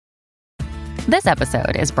This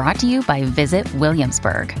episode is brought to you by Visit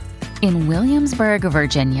Williamsburg. In Williamsburg,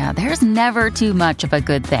 Virginia, there's never too much of a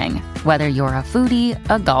good thing. Whether you're a foodie,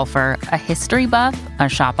 a golfer, a history buff, a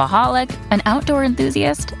shopaholic, an outdoor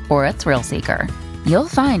enthusiast, or a thrill seeker, you'll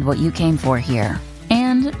find what you came for here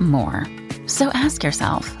and more. So ask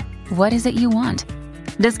yourself, what is it you want?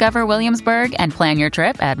 Discover Williamsburg and plan your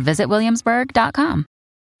trip at visitwilliamsburg.com.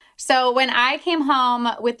 So when I came home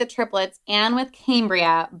with the triplets and with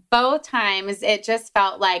Cambria, both times it just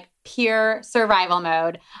felt like pure survival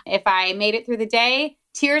mode. If I made it through the day,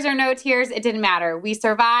 tears or no tears, it didn't matter. We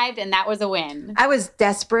survived, and that was a win. I was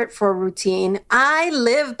desperate for a routine. I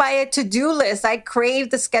live by a to-do list. I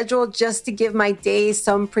craved the schedule just to give my days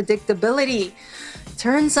some predictability.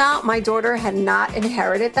 Turns out my daughter had not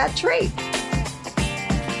inherited that trait.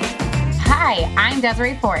 Hi, I'm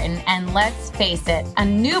Desiree Fortin, and let's face it, a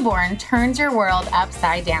newborn turns your world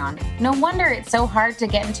upside down. No wonder it's so hard to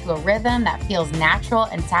get into a rhythm that feels natural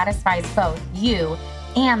and satisfies both you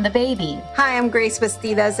and the baby. Hi, I'm Grace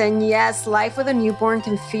Bastidas, and yes, life with a newborn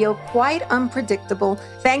can feel quite unpredictable.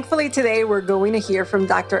 Thankfully, today we're going to hear from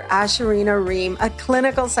Dr. Ashurina Ream, a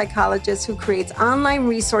clinical psychologist who creates online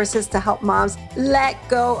resources to help moms let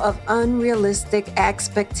go of unrealistic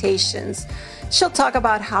expectations. She'll talk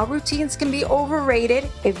about how routines can be overrated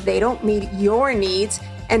if they don't meet your needs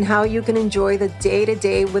and how you can enjoy the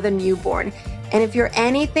day-to-day with a newborn. And if you're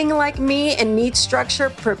anything like me and need structure,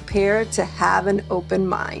 prepare to have an open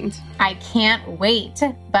mind. I can't wait.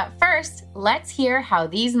 But first, let's hear how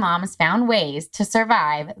these moms found ways to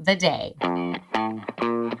survive the day.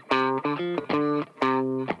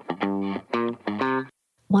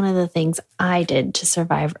 One of the things I did to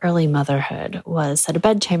survive early motherhood was set a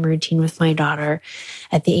bedtime routine with my daughter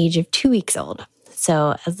at the age of 2 weeks old.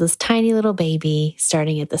 So as this tiny little baby,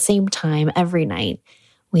 starting at the same time every night,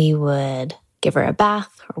 we would give her a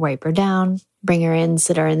bath or wipe her down, bring her in,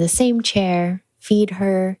 sit her in the same chair, feed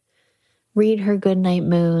her, read her goodnight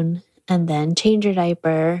moon, and then change her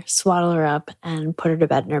diaper, swaddle her up, and put her to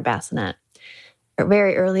bed in her bassinet.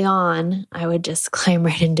 Very early on, I would just climb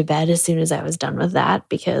right into bed as soon as I was done with that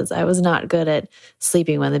because I was not good at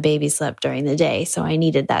sleeping when the baby slept during the day. So I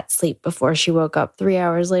needed that sleep before she woke up 3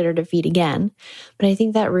 hours later to feed again. But I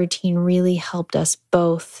think that routine really helped us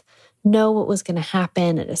both know what was going to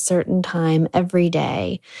happen at a certain time every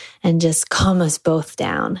day and just calm us both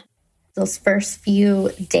down. Those first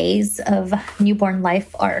few days of newborn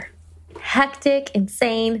life are hectic,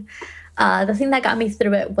 insane. The thing that got me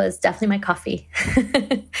through it was definitely my coffee.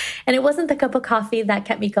 And it wasn't the cup of coffee that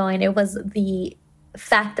kept me going. It was the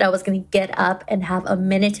fact that I was going to get up and have a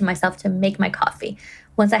minute to myself to make my coffee.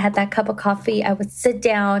 Once I had that cup of coffee, I would sit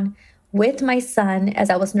down with my son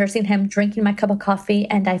as I was nursing him, drinking my cup of coffee,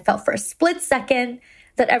 and I felt for a split second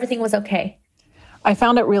that everything was okay. I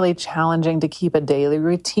found it really challenging to keep a daily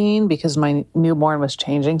routine because my newborn was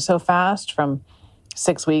changing so fast from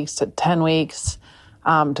 6 weeks to 10 weeks.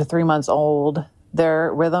 To 3 months old,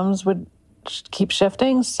 their rhythms would keep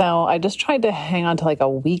shifting. So I just tried to hang on to like a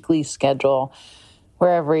weekly schedule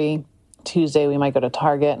where every Tuesday we might go to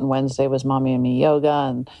Target and Wednesday was mommy and me yoga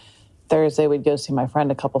and Thursday we'd go see my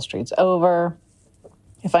friend a couple streets over.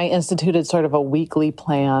 If I instituted sort of a weekly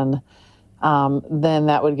plan, then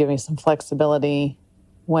that would give me some flexibility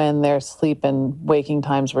when their sleep and waking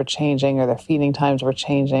times were changing or their feeding times were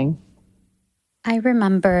changing. I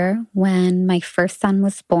remember when my first son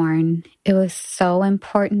was born, it was so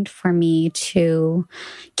important for me to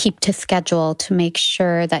keep to schedule, to make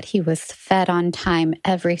sure that he was fed on time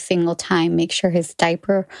every single time, make sure his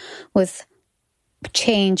diaper was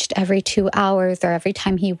changed every 2 hours or every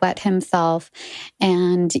time he wet himself.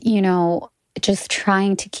 And, just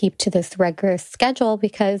trying to keep to this rigorous schedule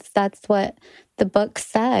because that's what the book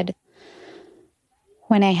said.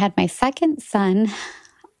 When I had my second son,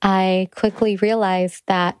 I quickly realized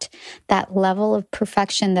that that level of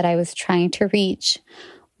perfection that I was trying to reach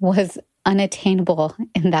was unattainable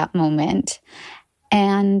in that moment.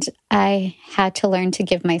 And I had to learn to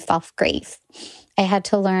give myself grace. I had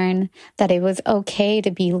to learn that it was okay to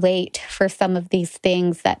be late for some of these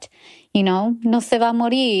things that, no se va a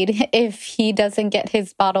morir if he doesn't get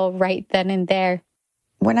his bottle right then and there.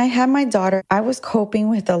 When I had my daughter, I was coping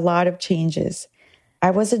with a lot of changes. I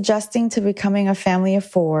was adjusting to becoming a family of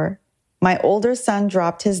 4. My older son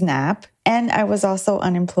dropped his nap, and I was also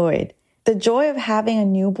unemployed. The joy of having a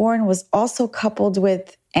newborn was also coupled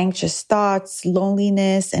with anxious thoughts,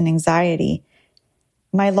 loneliness, and anxiety.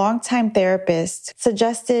 My longtime therapist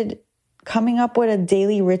suggested coming up with a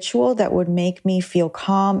daily ritual that would make me feel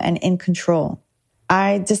calm and in control.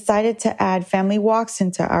 I decided to add family walks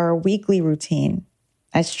into our weekly routine.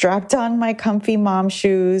 I strapped on my comfy mom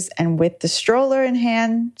shoes and with the stroller in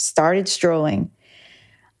hand, started strolling.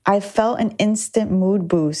 I felt an instant mood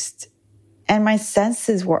boost, and my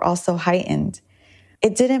senses were also heightened.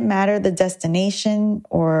 It didn't matter the destination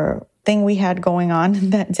or thing we had going on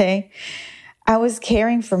that day. I was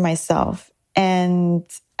caring for myself, and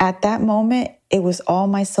at that moment, it was all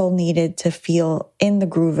my soul needed to feel in the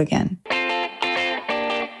groove again.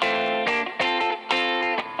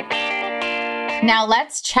 Now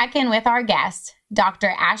let's check in with our guest,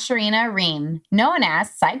 Dr. Ashurina Ream, known as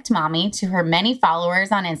Psyched Mommy to her many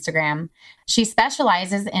followers on Instagram. She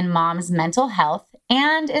specializes in moms' mental health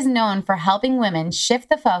and is known for helping women shift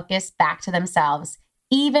the focus back to themselves,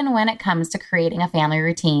 even when it comes to creating a family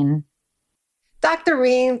routine. Dr.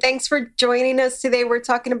 Ream, thanks for joining us today. We're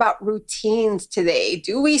talking about routines today.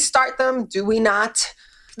 Do we start them? Do we not?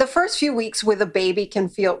 The first few weeks with a baby can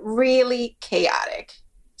feel really chaotic.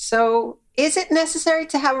 So is it necessary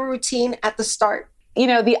to have a routine at the start? You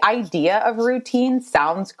know, the idea of routine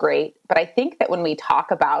sounds great, but I think that when we talk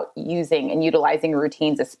about using and utilizing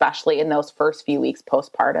routines, especially in those first few weeks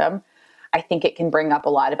postpartum, I think it can bring up a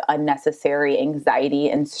lot of unnecessary anxiety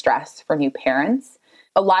and stress for new parents.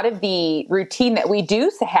 A lot of the routine that we do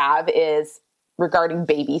have is regarding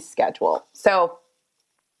baby schedule. So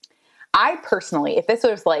I personally, if this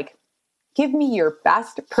was like, give me your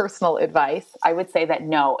best personal advice, I would say that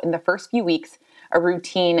no, in the first few weeks, a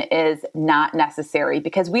routine is not necessary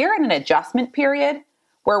because we are in an adjustment period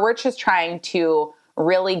where we're just trying to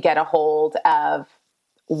really get a hold of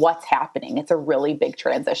what's happening. It's a really big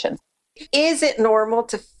transition. Is it normal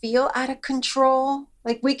to feel out of control?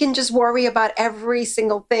 Like we can just worry about every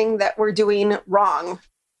single thing that we're doing wrong.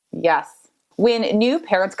 Yes. When new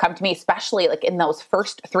parents come to me, especially like in those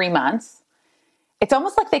first 3 months, it's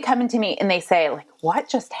almost like they come into me and they say, like, what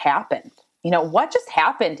just happened? You know, what just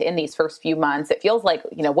happened in these first few months? It feels like,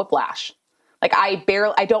 you know, whiplash. Like I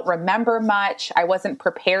don't remember much. I wasn't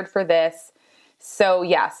prepared for this. So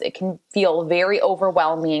yes, it can feel very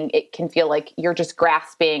overwhelming. It can feel like you're just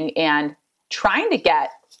grasping and trying to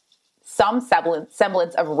get some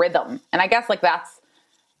semblance of rhythm. And I guess like that's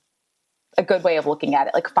a good way of looking at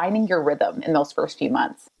it, like finding your rhythm in those first few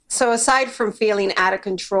months. So aside from feeling out of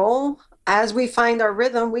control, as we find our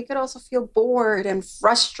rhythm, we could also feel bored and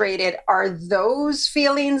frustrated. Are those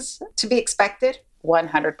feelings to be expected?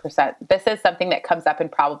 100%. This is something that comes up in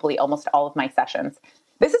probably almost all of my sessions.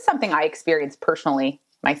 This is something I experienced personally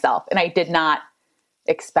myself, and I did not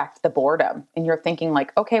expect the boredom. And you're thinking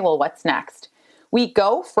like, okay, well, what's next? We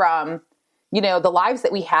go from, you know, the lives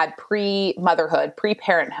that we had pre-motherhood,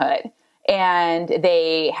 pre-parenthood, and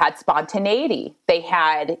they had spontaneity. They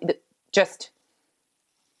had just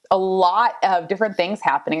a lot of different things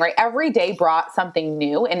happening, right? Every day brought something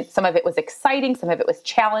new, and some of it was exciting, some of it was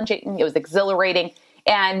challenging, it was exhilarating,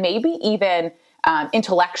 and maybe even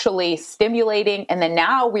intellectually stimulating. And then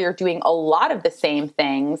now we are doing a lot of the same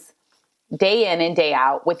things day in and day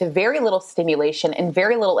out with very little stimulation and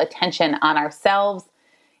very little attention on ourselves.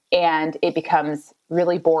 And it becomes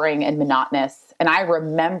really boring and monotonous. And I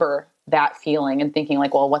remember that feeling and thinking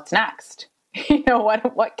like, well, what's next? You know,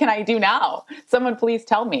 what can I do now? Someone please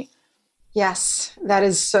tell me. Yes, that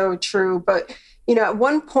is so true. But, you know, at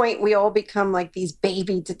one point we all become like these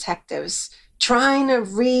baby detectives, trying to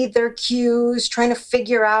read their cues, trying to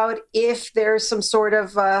figure out if there's some sort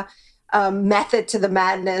of method to the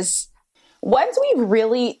madness. Once we've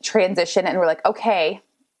really transitioned and we're like, okay,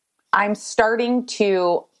 I'm starting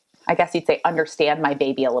to, I guess you'd say, understand my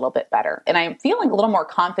baby a little bit better. And I'm feeling a little more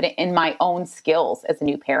confident in my own skills as a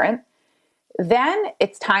new parent. Then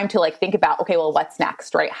it's time to like think about, okay, well, what's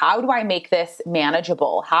next, right? How do I make this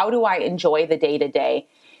manageable? How do I enjoy the day to day?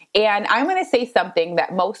 And I'm going to say something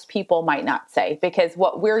that most people might not say, because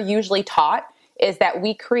what we're usually taught is that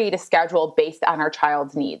we create a schedule based on our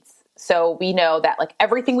child's needs. So we know that like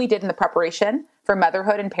everything we did in the preparation for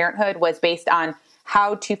motherhood and parenthood was based on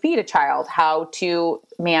how to feed a child, how to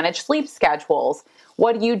manage sleep schedules.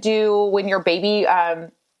 What do you do when your baby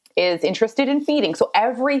is interested in feeding? So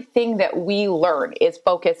everything that we learn is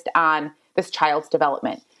focused on this child's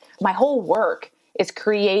development. My whole work is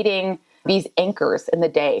creating these anchors in the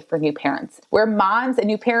day for new parents, where moms and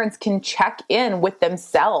new parents can check in with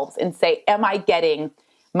themselves and say, am I getting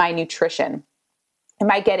my nutrition?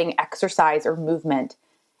 Am I getting exercise or movement?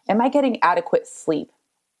 Am I getting adequate sleep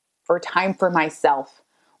or time for myself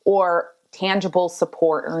or tangible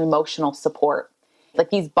support or emotional support? Like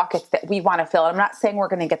these buckets that we want to fill. I'm not saying we're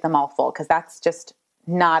going to get them all full because that's just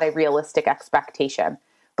not a realistic expectation,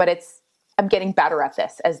 but I'm getting better at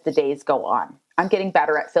this as the days go on. I'm getting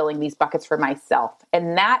better at filling these buckets for myself.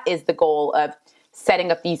 And that is the goal of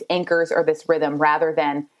setting up these anchors or this rhythm rather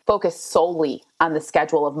than focus solely on the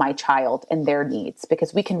schedule of my child and their needs,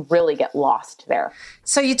 because we can really get lost there.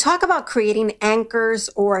 So you talk about creating anchors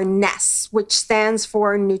or nests, which stands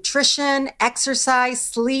for nutrition, exercise,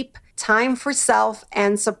 sleep, time for self,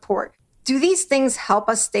 and support. Do these things help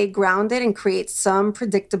us stay grounded and create some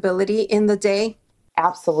predictability in the day?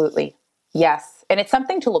 Absolutely. Yes. And it's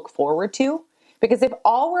something to look forward to, because if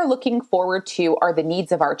all we're looking forward to are the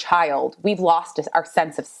needs of our child, we've lost our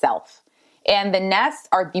sense of self. And the nests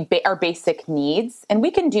are our basic needs. And we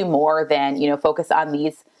can do more than, focus on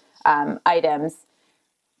these items.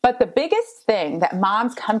 But the biggest thing that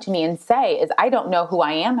moms come to me and say is, I don't know who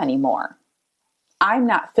I am anymore. I'm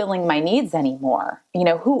not filling my needs anymore.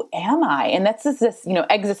 Who am I? And that's just this,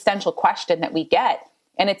 existential question that we get.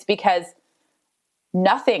 And it's because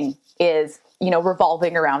nothing is,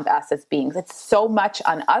 revolving around us as beings. It's so much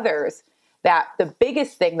on others that the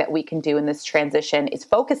biggest thing that we can do in this transition is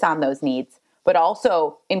focus on those needs, but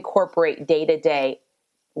also incorporate day to day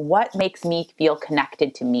what makes me feel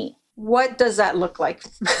connected to me. What does that look like?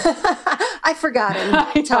 I've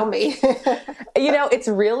forgotten. Tell me. It's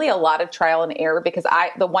really a lot of trial and error, because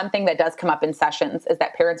the one thing that does come up in sessions is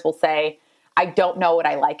that parents will say, I don't know what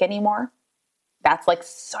I like anymore. That's like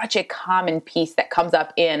such a common piece that comes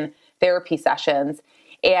up in therapy sessions.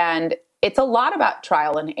 And it's a lot about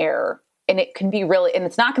trial and error. And it can be really, and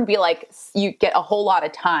it's not going to be like you get a whole lot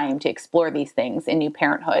of time to explore these things in new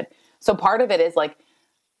parenthood. So part of it is like,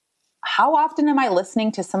 how often am I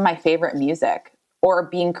listening to some of my favorite music or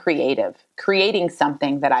being creative, creating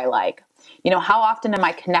something that I like? How often am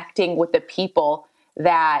I connecting with the people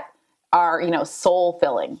that are, soul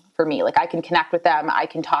filling for me? Like I can connect with them, I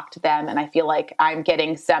can talk to them, and I feel like I'm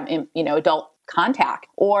getting some, adult contact.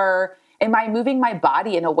 Or am I moving my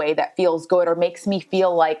body in a way that feels good or makes me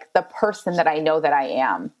feel like the person that I know that I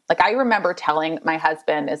am? Like I remember telling my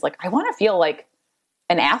husband is like, I want to feel like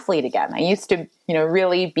an athlete again. I used to,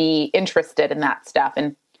 really be interested in that stuff.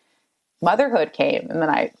 And motherhood came, and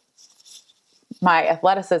then my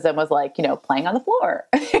athleticism was like, playing on the floor,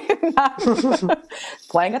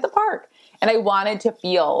 playing at the park. And I wanted to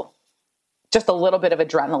feel just a little bit of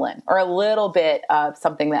adrenaline or a little bit of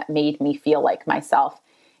something that made me feel like myself.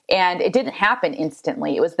 And it didn't happen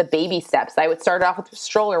instantly. It was the baby steps. I would start off with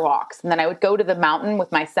stroller walks, and then I would go to the mountain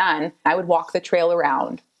with my son. I would walk the trail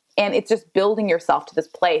around. And it's just building yourself to this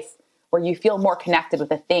place where you feel more connected with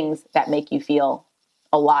the things that make you feel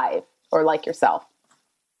alive or like yourself.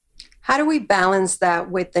 How do we balance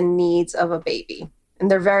that with the needs of a baby?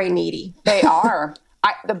 And they're very needy. They are.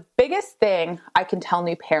 The biggest thing I can tell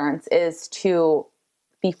new parents is to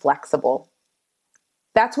be flexible.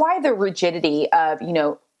 That's why the rigidity of,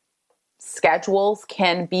 schedules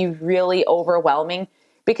can be really overwhelming,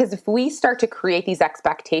 because if we start to create these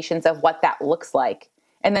expectations of what that looks like,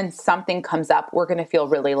 and then something comes up, we're going to feel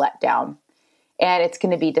really let down, and it's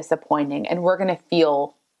going to be disappointing, and we're going to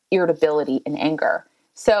feel irritability and anger.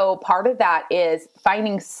 So part of that is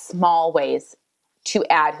finding small ways to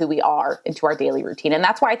add who we are into our daily routine. And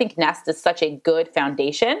that's why I think Nest is such a good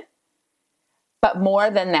foundation. But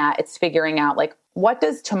more than that, it's figuring out like, what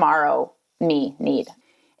does tomorrow me need?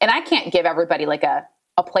 And I can't give everybody like a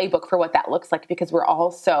playbook for what that looks like, because we're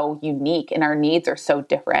all so unique and our needs are so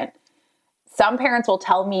different. Some parents will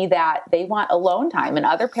tell me that they want alone time, and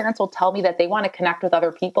other parents will tell me that they want to connect with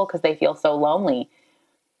other people because they feel so lonely.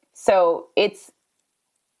 So it's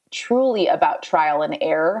truly about trial and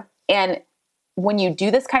error. And when you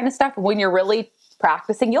do this kind of stuff, when you're really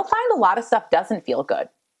practicing, you'll find a lot of stuff doesn't feel good.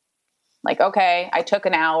 Like, okay, I took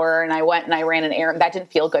an hour and I went and I ran an errand. That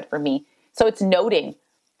didn't feel good for me. So it's noting,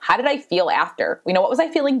 how did I feel after? What was I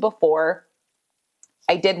feeling before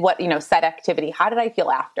I did what, said activity? How did I feel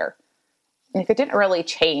after? And if it didn't really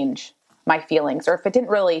change my feelings, or if it didn't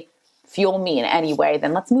really fuel me in any way,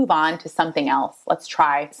 then let's move on to something else. Let's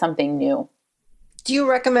try something new. Do you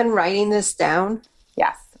recommend writing this down?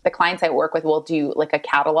 Yes. The clients I work with will do like a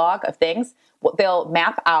catalog of things. They'll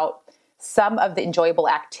map out some of the enjoyable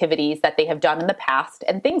activities that they have done in the past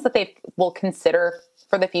and things that they will consider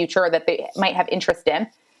for the future that they might have interest in.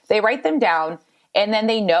 They write them down, and then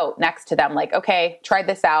they note next to them like, okay, tried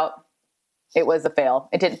this out. It was a fail.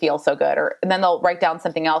 It didn't feel so good. And then they'll write down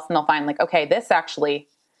something else, and they'll find like, okay, this actually,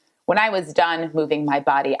 when I was done moving my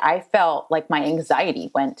body, I felt like my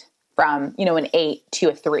anxiety went from, an 8 to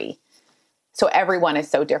a 3. So everyone is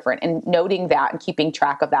so different, and noting that and keeping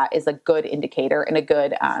track of that is a good indicator and a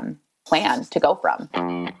good plan to go from.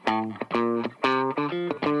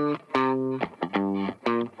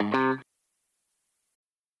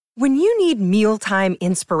 When you need mealtime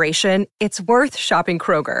inspiration, it's worth shopping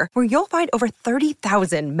Kroger, where you'll find over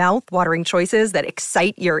 30,000 mouth-watering choices that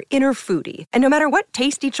excite your inner foodie. And no matter what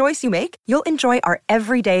tasty choice you make, you'll enjoy our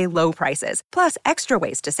everyday low prices, plus extra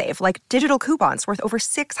ways to save, like digital coupons worth over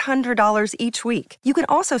 $600 each week. You can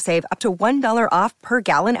also save up to $1 off per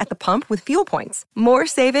gallon at the pump with fuel points. More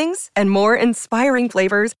savings and more inspiring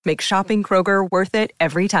flavors make shopping Kroger worth it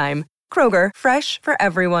every time. Kroger, fresh for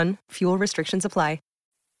everyone. Fuel restrictions apply.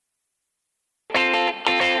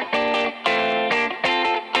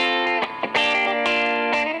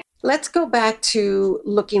 Let's go back to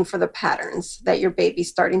looking for the patterns that your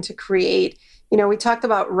baby's starting to create. You know, we talked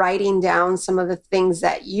about writing down some of the things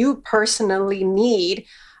that you personally need.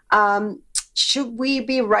 Should we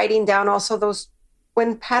be writing down also those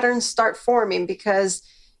when patterns start forming? Because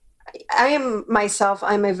I'm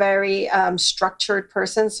a very structured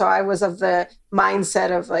person. So I was of the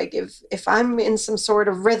mindset of like, if I'm in some sort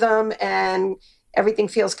of rhythm and everything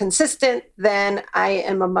feels consistent, then I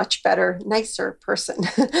am a much better, nicer person.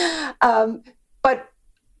 But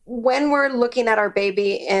when we're looking at our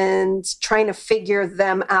baby and trying to figure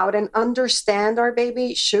them out and understand our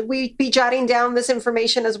baby, should we be jotting down this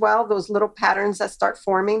information as well, those little patterns that start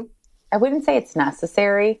forming? I wouldn't say it's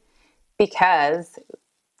necessary, because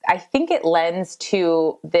I think it lends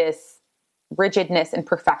to this rigidness and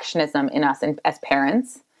perfectionism in us as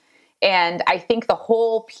parents. And I think the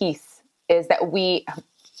whole piece is that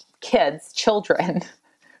children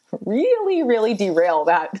really, really derail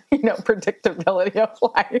that, predictability of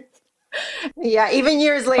life. Yeah, even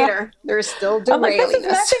years later, they're still derailing this is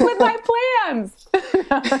messing with my plans.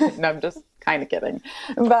 No, I'm just kind of kidding.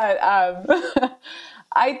 But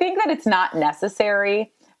I think that it's not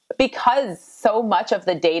necessary, because so much of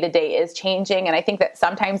the day-to-day is changing. And I think that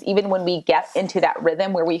sometimes even when we get into that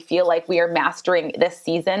rhythm where we feel like we are mastering this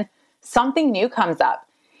season, something new comes up.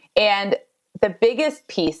 And the biggest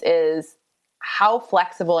piece is, how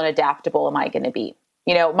flexible and adaptable am I going to be?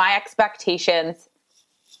 My expectations,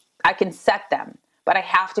 I can set them, but I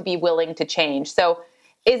have to be willing to change. So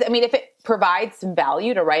if it provides some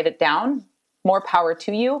value to write it down, more power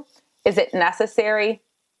to you. Is it necessary?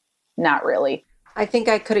 Not really. I think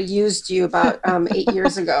I could have used you about 8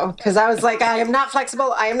 years ago, because I was like, I am not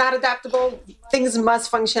flexible. I am not adaptable. Things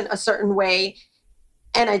must function a certain way.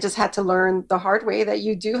 And I just had to learn the hard way that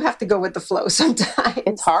you do have to go with the flow sometimes.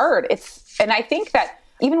 It's hard. And I think that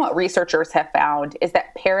even what researchers have found is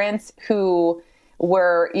that parents who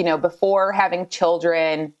were, before having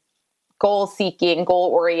children, goal-seeking,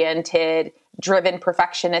 goal-oriented, driven,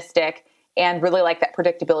 perfectionistic, and really like that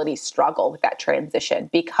predictability, struggle with that transition,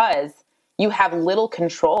 because you have little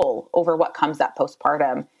control over what comes up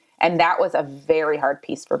postpartum. And that was a very hard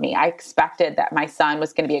piece for me. I expected that my son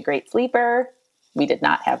was going to be a great sleeper. We did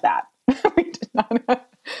not have that. We did not.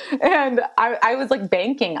 And I was like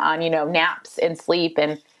banking on, naps and sleep,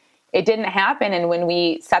 and it didn't happen. And when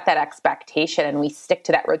we set that expectation and we stick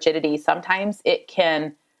to that rigidity, sometimes it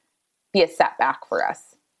can be a setback for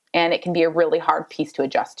us, and it can be a really hard piece to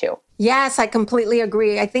adjust to. Yes, I completely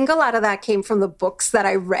agree. I think a lot of that came from the books that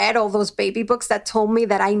I read, all those baby books that told me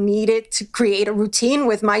that I needed to create a routine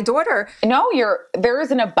with my daughter. No, there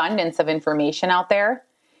is an abundance of information out there.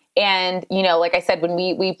 And, like I said, when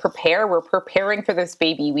we prepare, we're preparing for this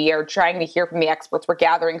baby. We are trying to hear from the experts. We're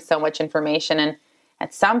gathering so much information. And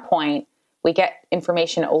at some point, we get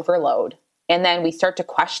information overload. And then we start to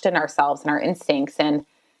question ourselves and our instincts. And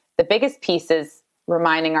the biggest piece is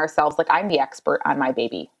reminding ourselves, like, I'm the expert on my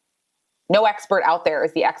baby. No expert out there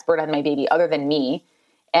is the expert on my baby other than me.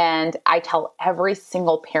 And I tell every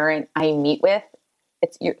single parent I meet with,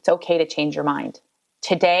 it's okay to change your mind.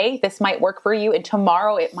 Today, this might work for you, and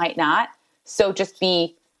tomorrow it might not. So just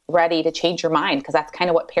be ready to change your mind, because that's kind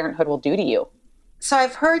of what parenthood will do to you. So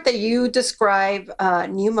I've heard that you describe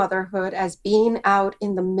new motherhood as being out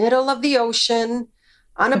in the middle of the ocean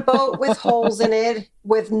on a boat with holes in it,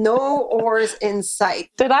 with no oars in sight.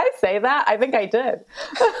 Did I say that? I think I did.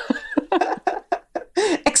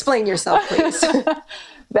 Explain yourself, please.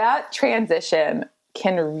 That transition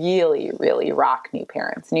can really, really rock new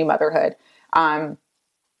parents, new motherhood.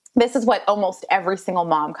 This is what almost every single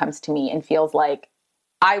mom comes to me and feels like,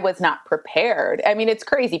 I was not prepared. I mean, it's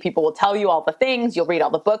crazy. People will tell you all the things. You'll read all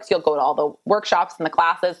the books. You'll go to all the workshops and the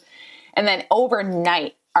classes. And then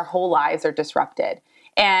overnight, our whole lives are disrupted.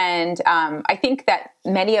 And I think that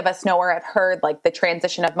many of us know or have heard, like, the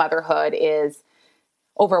transition of motherhood is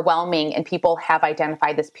overwhelming, and people have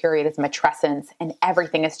identified this period as matrescence, and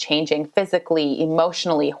everything is changing physically,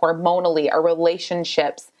 emotionally, hormonally, our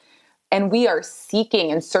relationships. And we are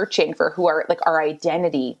seeking and searching for our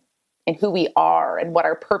identity and who we are and what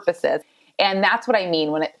our purpose is. And that's what I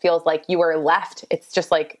mean when it feels like you are left. It's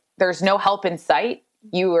just like, there's no help in sight.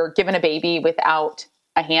 You were given a baby without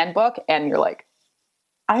a handbook and you're like,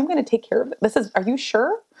 I'm going to take care of it. Are you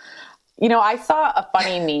sure? You know, I saw a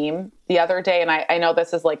funny meme the other day, and I know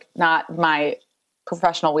this is like not my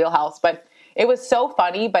professional wheelhouse, but it was so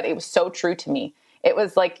funny, but it was so true to me. It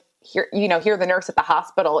was like, here the nurse at the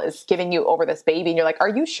hospital is giving you over this baby and you're like, are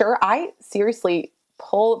you sure? I seriously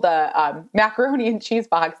pull the macaroni and cheese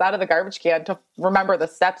box out of the garbage can to remember the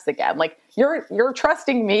steps again. Like you're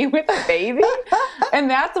trusting me with a baby. And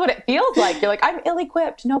that's what it feels like. You're like, I'm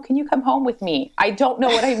ill-equipped. No, can you come home with me? I don't know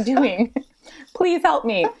what I'm doing. Please help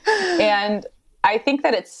me. And I think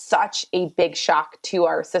that it's such a big shock to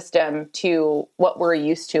our system, to what we're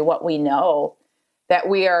used to, what we know, that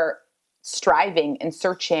we are striving and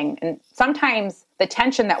searching. And sometimes the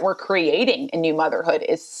tension that we're creating in new motherhood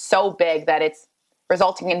is so big that it's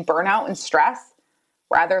resulting in burnout and stress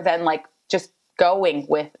rather than like just going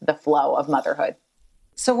with the flow of motherhood.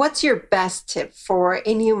 So what's your best tip for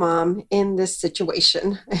a new mom in this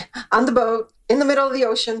situation? On the boat, in the middle of the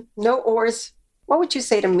ocean, no oars. What would you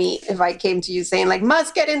say to me if I came to you saying like,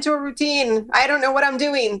 must get into a routine. I don't know what I'm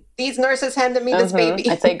doing. These nurses handed me this baby.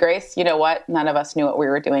 I'd say, Grace, you know what? None of us knew what we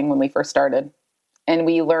were doing when we first started. And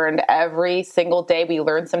we learned every single day, we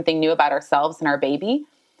learned something new about ourselves and our baby.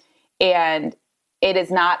 And it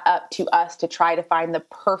is not up to us to try to find the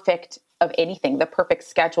perfect of anything, the perfect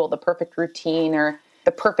schedule, the perfect routine, or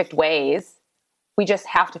the perfect ways. We just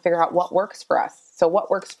have to figure out what works for us. So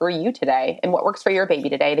what works for you today and what works for your baby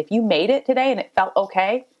today? And if you made it today and it felt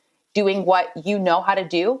okay doing what you know how to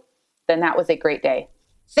do, then that was a great day.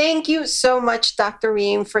 Thank you so much, Dr.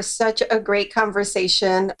 Ream, for such a great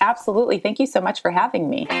conversation. Absolutely. Thank you so much for having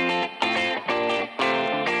me.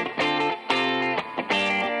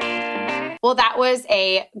 Well, that was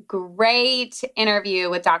a great interview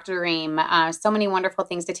with Dr. Ream. So many wonderful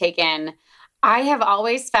things to take in. I have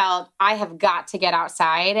always felt I have got to get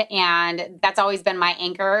outside, and that's always been my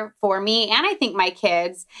anchor for me. And I think my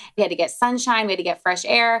kids, we had to get sunshine, we had to get fresh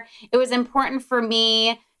air. It was important for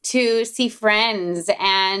me to see friends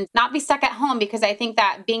and not be stuck at home, because I think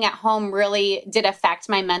that being at home really did affect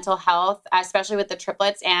my mental health, especially with the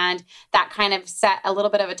triplets. And that kind of set a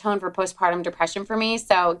little bit of a tone for postpartum depression for me.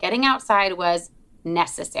 So getting outside was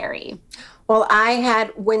necessary. Well, I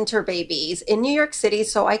had winter babies in New York City,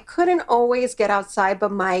 so I couldn't always get outside,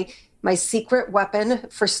 but my secret weapon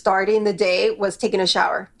for starting the day was taking a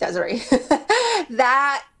shower, Desiree.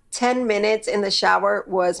 That 10 minutes in the shower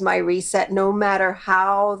was my reset, no matter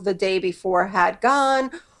how the day before had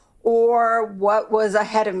gone or what was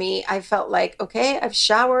ahead of me. I felt like, okay, I've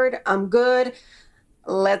showered, I'm good,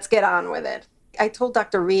 let's get on with it. I told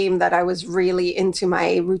Dr. Ream that I was really into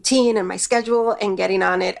my routine and my schedule and getting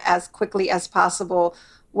on it as quickly as possible.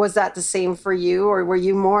 Was that the same for you, or were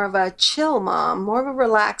you more of a chill mom, more of a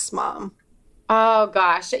relaxed mom? Oh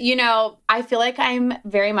gosh, I feel like I'm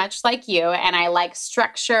very much like you, and I like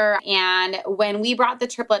structure. And when we brought the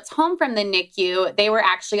triplets home from the NICU, they were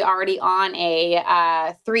actually already on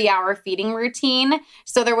a 3-hour feeding routine.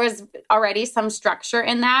 So there was already some structure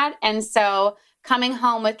in that. And so coming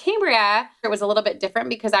home with Cambria, it was a little bit different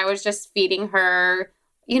because I was just feeding her,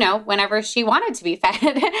 whenever she wanted to be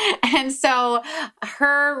fed. And so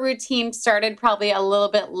her routine started probably a little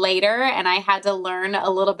bit later, and I had to learn a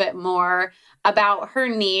little bit more about her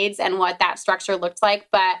needs and what that structure looked like.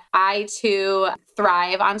 But I too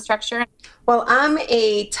thrive on structure. Well, I'm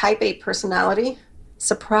a type A personality,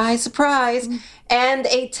 surprise, surprise, and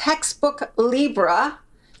a textbook Libra.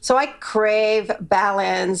 So I crave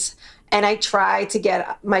balance. And I try to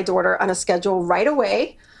get my daughter on a schedule right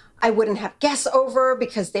away. I wouldn't have guests over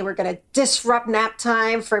because they were going to disrupt nap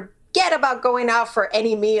time. Forget about going out for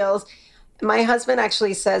any meals. My husband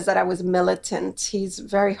actually says that I was militant. He's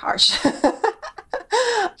very harsh.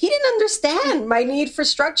 He didn't understand my need for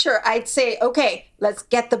structure. I'd say, okay, let's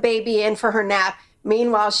get the baby in for her nap.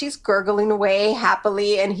 Meanwhile, she's gurgling away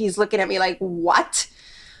happily, and he's looking at me like, what?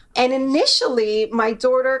 And initially, my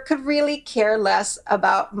daughter could really care less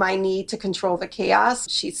about my need to control the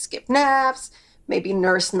chaos. She'd skip naps, maybe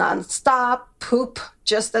nurse nonstop, poop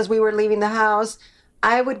just as we were leaving the house.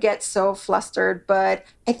 I would get so flustered, but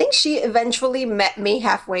I think she eventually met me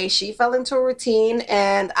halfway. She fell into a routine,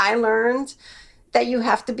 and I learned that you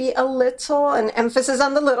have to be a little, an emphasis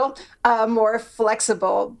on the little, more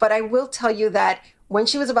flexible. But I will tell you that when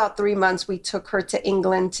she was about 3 months, we took her to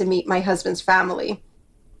England to meet my husband's family.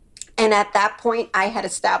 And at that point, I had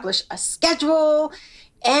established a schedule,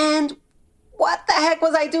 and what the heck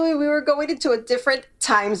was I doing? We were going into a different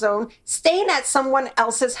time zone, staying at someone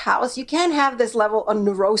else's house. You can't have this level of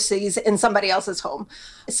neuroses in somebody else's home.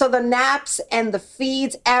 So the naps and the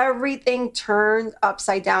feeds, everything turned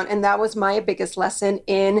upside down. And that was my biggest lesson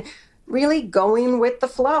in really going with the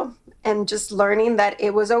flow and just learning that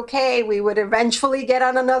it was okay. We would eventually get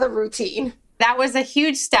on another routine. That was a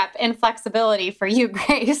huge step in flexibility for you,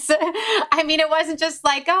 Grace. I mean, it wasn't just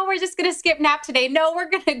like, oh, we're just going to skip nap today. No,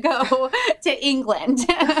 we're going to go to England.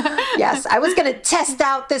 Yes, I was going to test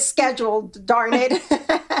out this schedule, darn it.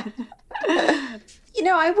 You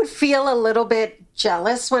know, I would feel a little bit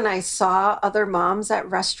jealous when I saw other moms at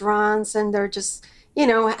restaurants and they're just, you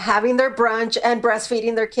know, having their brunch and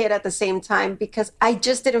breastfeeding their kid at the same time, because I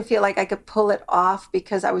just didn't feel like I could pull it off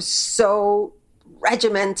because I was so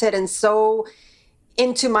regimented and so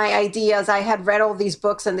into my ideas. I had read all these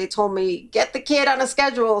books and they told me, get the kid on a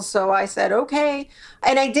schedule. So I said, okay.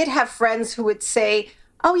 And I did have friends who would say,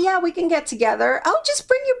 oh yeah, we can get together. Oh, just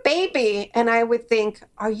bring your baby. And I would think,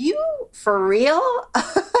 are you for real?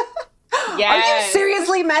 Yes. Are you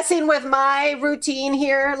seriously messing with my routine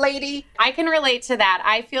here, lady? I can relate to that.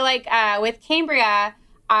 I feel like with Cambria,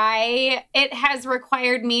 it has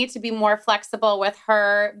required me to be more flexible with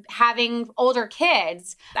her having older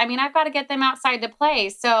kids. I mean, I've got to get them outside to play.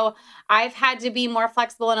 So I've had to be more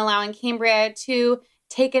flexible in allowing Cambria to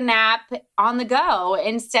take a nap on the go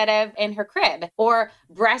instead of in her crib, or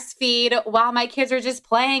breastfeed while my kids are just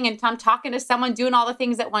playing and I'm talking to someone doing all the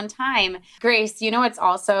things at one time. Grace, you know, it's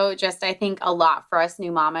also just, I think a lot for us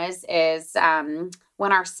new mamas is,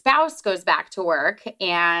 when our spouse goes back to work.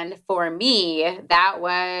 And for me, that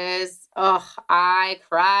was, I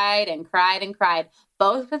cried and cried and cried,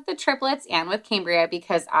 both with the triplets and with Cambria,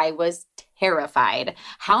 because I was terrified.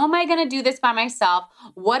 How am I going to do this by myself?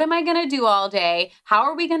 What am I going to do all day? How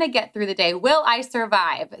are we going to get through the day? Will I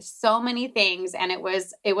survive? So many things. And it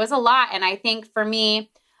was a lot. And I think for me,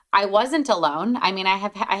 I wasn't alone. I mean, I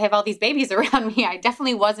have all these babies around me. I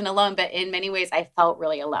definitely wasn't alone, but in many ways I felt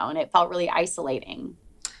really alone. It felt really isolating.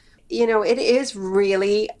 You know, it is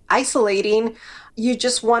really isolating. You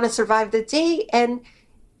just want to survive the day. And,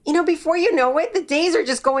 you know, before you know it, the days are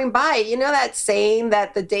just going by. You know that saying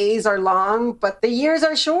that the days are long, but the years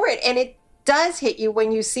are short. And it does hit you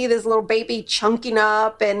when you see this little baby chunking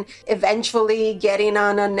up and eventually getting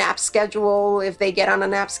on a nap schedule, if they get on a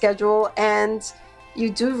nap schedule. And you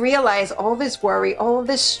do realize all this worry, all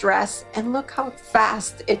this stress, and look how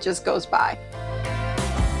fast it just goes by.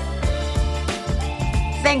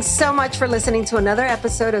 Thanks so much for listening to another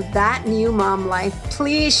episode of That New Mom Life.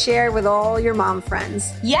 Please share with all your mom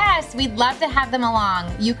friends. Yes, we'd love to have them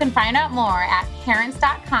along. You can find out more at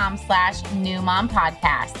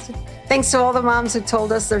parents.com/newmompodcast. Thanks to all the moms who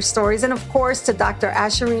told us their stories, and of course to Dr.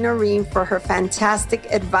 Ashurina Ream for her fantastic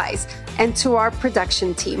advice, and to our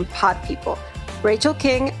production team, Pod People, Rachel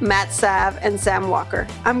King, Matt Sav, and Sam Walker.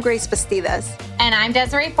 I'm Grace Bastidas. And I'm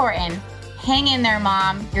Desiree Fortin. Hang in there,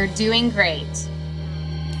 Mom. You're doing great.